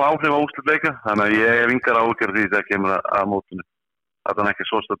dómar að hafa áhrif á úrslitaleika, þannig að ég hef engar áhyggjur af því þegar kemur að mótinu. Það er ekki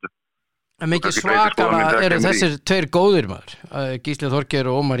svo stöddu. En mikið svakara eru þessir 2 góðir maður, Gísli Þorgeir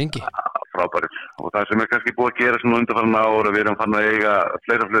og Ómar Ingi. Frábærir. Og það sem er kannski búið að gera sem undanfarna ára, við erum fann að eiga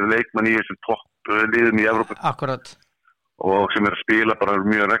fleiri leikmann í þessum topp liðum í Evrópu. Akkurat. Og sem er að spila bara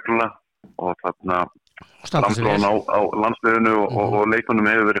mjög reglulega og þarna framþróun á landsliðinu og leikmannum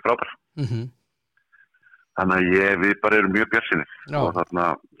hefur verið frábær. Þannig að við bara erum mjög bjartsýnir og þarna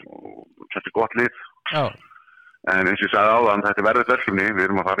þetta er gott lið. Já. En eins og ég sagði áðan, þetta er verðið verkefni, við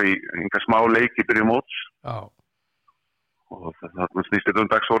erum að fara í einhver smá leik í byrjun móts. Já. Og þarna snýst þetta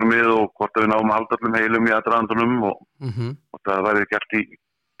dagsformið og hvort við náum að halda allum heilum í aðdraðandunum og það verður ekki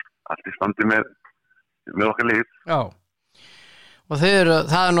allt í standi með okkar lið. Já. Og það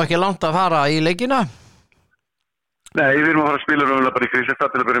er nú ekki langt að fara í leikina? Nei, við erum að fara að spila raunverulega bara í Kristjánstad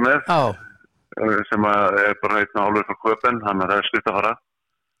til að byrja með. Já. Sem er bara 1,5 frá Köpen, þannig að það er stutt að fara.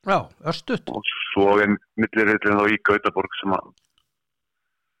 Já, östutt. Og svo milliriðlinn þá í Gautaborg sem að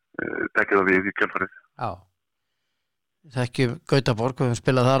tekja það við í kjölfarið. Já. Þekkjum Gautaborg, við höfum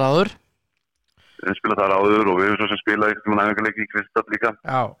spilað þar áður. Við höfum spilað þar áður og við höfum svo sem spilað eitthvað með æfingarleiki í Kristjánstad líka.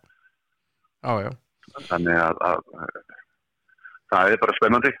 Já. Já. Þannig að það er bara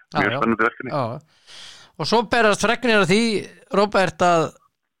spennandi, mjög spennandi verkefni. Já. Og svo berast fregnir af því, Róbert, að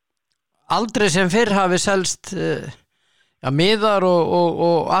aldrei sem fyrr hafi selst miðar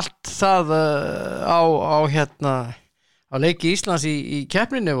og allt það á leiki Íslands í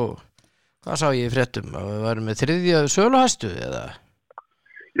keppninni og hvað sá ég í fréttum? Að við varum með 3. söluhæstu eða?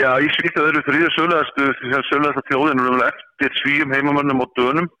 Já, í Svíþjóð eru 3. söluhæsta þjóðin eftir Svíum, heimamönnum og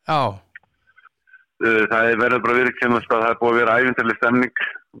Dönum. Já. Það verður bara viðurkennast að það er búið að vera ævintýraleg stemning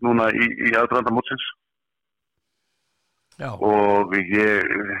núna í aðdraganda mótsins. Já. Og ég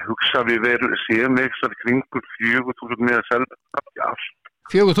hugsa við séum eitthvað kringur 4.000 með að selja allt.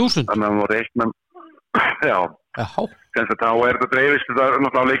 4.000? Þannig að maður reikna já. Þannig að þá er þetta dreifist þetta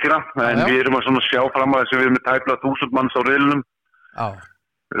náttúrulega á leikina en við erum að svona sjá fram að þess að við erum með tæplega 1000 manns á riðlunum. Já.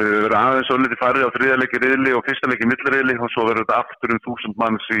 Við verðum aðeins svo litið farið á 3. leiki riðli og 1. leiki milliriðli og svo verður þetta aftur 1000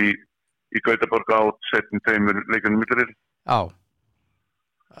 manns í Gautaborg á setjum 2 leikunum milliriðli. Já.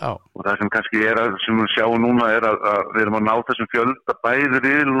 Já. Og það sem kannski sem við sjáum núna er að við erum að ná þessum fjölda bæði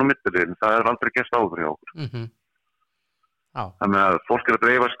riðlun og milliriðlun. Það er aldrei gest áður hjá okkur. Já. Þannig að fólk er að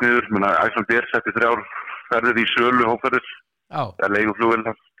dreifast niður, Icelandair setti 3 ferðir í sölu hópferðir. Já. Það er leiguflugvél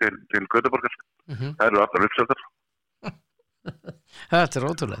til Gautaborgar. Það eru allar uppseldar. Þetta er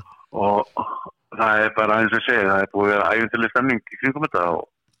ótrúlega. Og það er bara eins og segja, það er búið að vera ævintýraleg stemning í kringum þetta og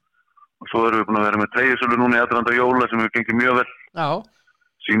svo erum við búin að vera með treyjusölu núna í aðdraganda jóla sem við gengið mjög vel. Já.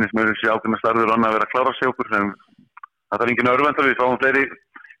 Sýnist mér þessi ákveðna starfur annað að vera að klára sig okkur sem það er engin örvend að við fáum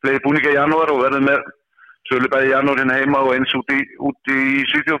fleiri búninga í janúar og verðum með sölu bæði í janúar hérna heima og eins út í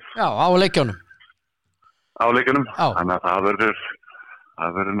Svíþjóð. Já, á leikjunum. Þannig að það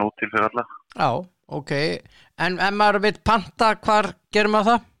verður nóg til fyrir alla. Já, ok. En maður veit panta, hvar gerum maður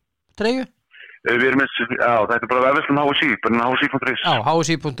það? Treyju? Við erum með, þetta er bara vefverslun HSI, bara HSI.is. Já,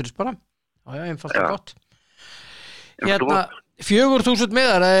 HSI.is bara. Já, einfalt og gott. Hérna, 4.000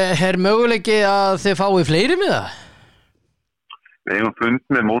 miðar, er möguleiki að þið fáið fleiri miða? Við eigum fund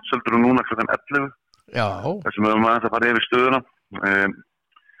með mótseldur og núna klukkan 11. Já. Þessum við aðeins að fara yfir stöðuna.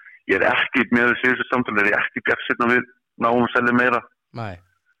 Ég er ekki með þessu samtölu, ég er ekki bjartsýnn að við náum að selja meira. Nei.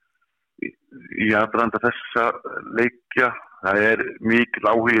 Í aðdraganda þessa leikja, það er mikil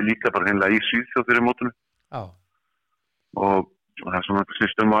áhugi líka bara hreinlega í Svíþjóð fyrir mótunum. Já. Og það er svona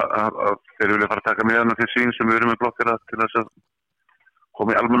system að þeir vilja fara að taka með hana til sín sem við erum með blokkera til þess að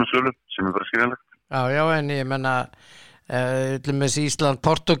koma í almennu sölu sem er bara skiljanlegt. Já, en ég menna Ísland,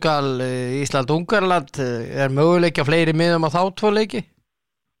 Portugal, Ísland, Ungarland, er möguleiki að fleiri miðum á þá 2 leiki?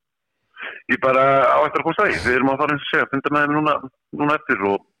 Ég bara á eftir að komast það í. Við erum að fara eins og segja, funda með þeim núna eftir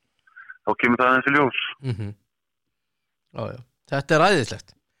og þá kemur það aðeins í ljós. Já. Þetta er æðislegt.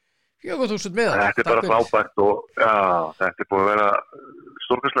 4.000 miðar. Þetta er bara frábært og þetta er búið að vera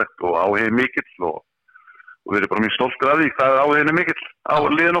stórkastlegt og áhugin mikill og við erum bara mjög stoltir af því hvað áhugin er mikill á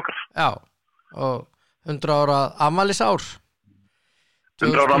liðin okkar. Já, og 100 ára afmælisár.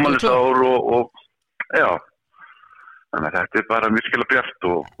 100 ára afmælisár og já. Þannig að þetta er bara virkilega bjart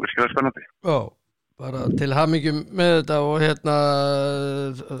og virkilega spennandi. Já, bara til hamingju með þetta og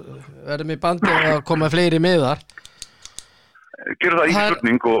verðum í bandi að koma fleiri miðar. Gerðu það í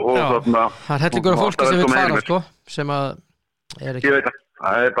spurning og þarna. Það er hellingur af fólki sem vil fara, sko, sem að er ekki. Ég veit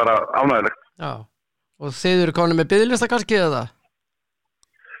það er bara ánægilegt. Já, og þið eru komin með biðlista kannski eða?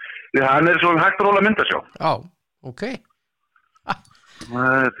 Já, hann er svo hægt að róla myndasjá. Já, ok.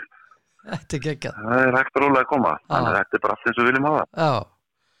 Þetta er geggjað. Það er hægt að róla að koma. Þannig að þetta er bara allt eins og við viljum hafa. Já,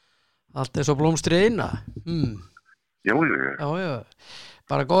 allt eins og blómstrið eina. Jú. Já.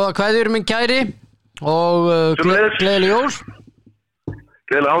 Bara góða kveðjur minn kæri og gleðileg jól.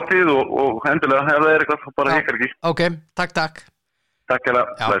 Gleðileg hátíð og endilega ef það er eitthvað, bara hikar ekki. Ok, takk. Takk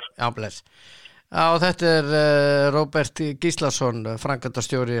hérlega. Já, bless. Já, þetta er Róbert Gíslason,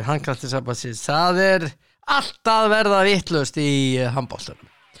 framkvæmdastjóri Handknattleikssambandsins. Það er allt að verða vitlaust í handboltanum.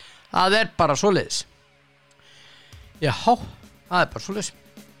 Það er bara svoleiðis. Já, það er bara svoleiðis.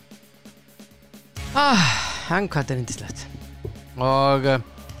 En hvað þetta er yndislegt. Og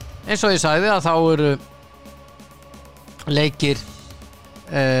eins og ég sagði að þá eru leikir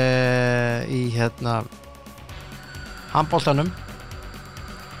í handboltanum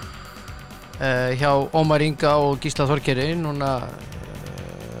hjá Ómar Inga og Gísla Þorgeiri núna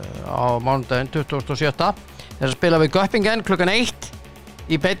á mánudaginn 27. Þeir spila við Göppingen klukkan 1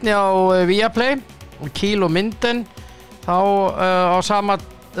 í beinni á Viaplay og Kiel og Minden þá á sama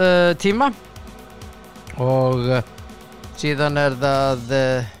tíma og síðan er það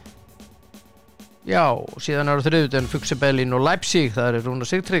síðan eru þriðjudaginn Füchse Berlin og Leipzig, það er Rúnar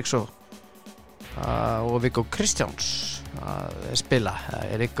Sigtryggs og Viggo Kristjáns að spila. Það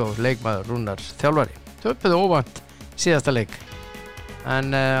er Viggo leikmaður, Rúnar þjálfari. Töpuðu óvænt síðasta leik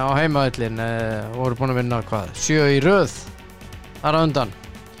en á heimaðillin voru búin að vinna 7 í röð þar á undan.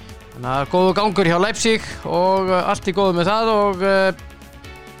 Þannig að góðu gangur hjá Leipzig og allt í góðu með það og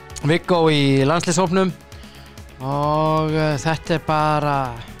Viggo í landsliðshópnum og þetta er bara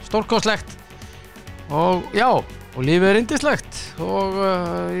stórkostlegt og og lífið er yndislegt og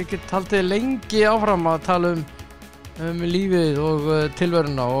ég get haldið lengi áfram að tala um lífið og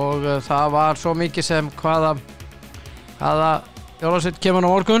tilveruna og það var svo mikið sem hvaða jólasveinn kemur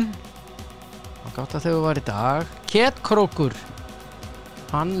á morgun og gátt að þau var í dag Ketkrókur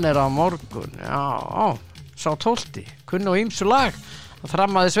hann er á morgun sá 12. kunni á ýmsu lag hann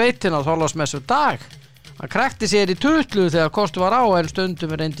þrammaði sveitin á Þorláksmessu dag hann krækti sér í tutlu þegar kostu var á en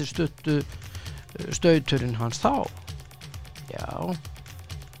stundum reyndi stauturinn hans þá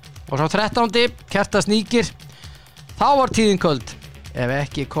og svo 13. Kertasníkir þá var tíðin köld ef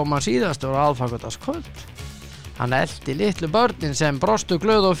ekki kom hann síðast og aðfangadagskvöld hann elti litlu börnin sem brostu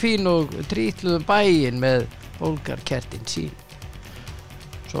glöð og fín og trítluðu bæinn með bólgarkertin sín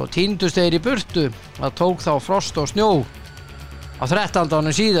svo tíndust þeir í burtu að tók þá frost og snjó á 13.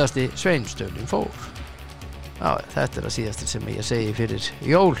 síðasti sveinstölin fór þetta er það síðasti sem ég segi fyrir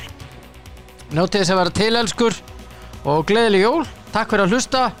jól njótið þess að vera til elskur og gleðileg jól takk fyrir að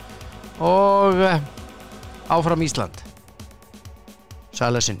hlusta og áfram Ísland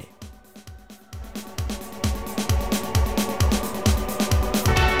sæla sinni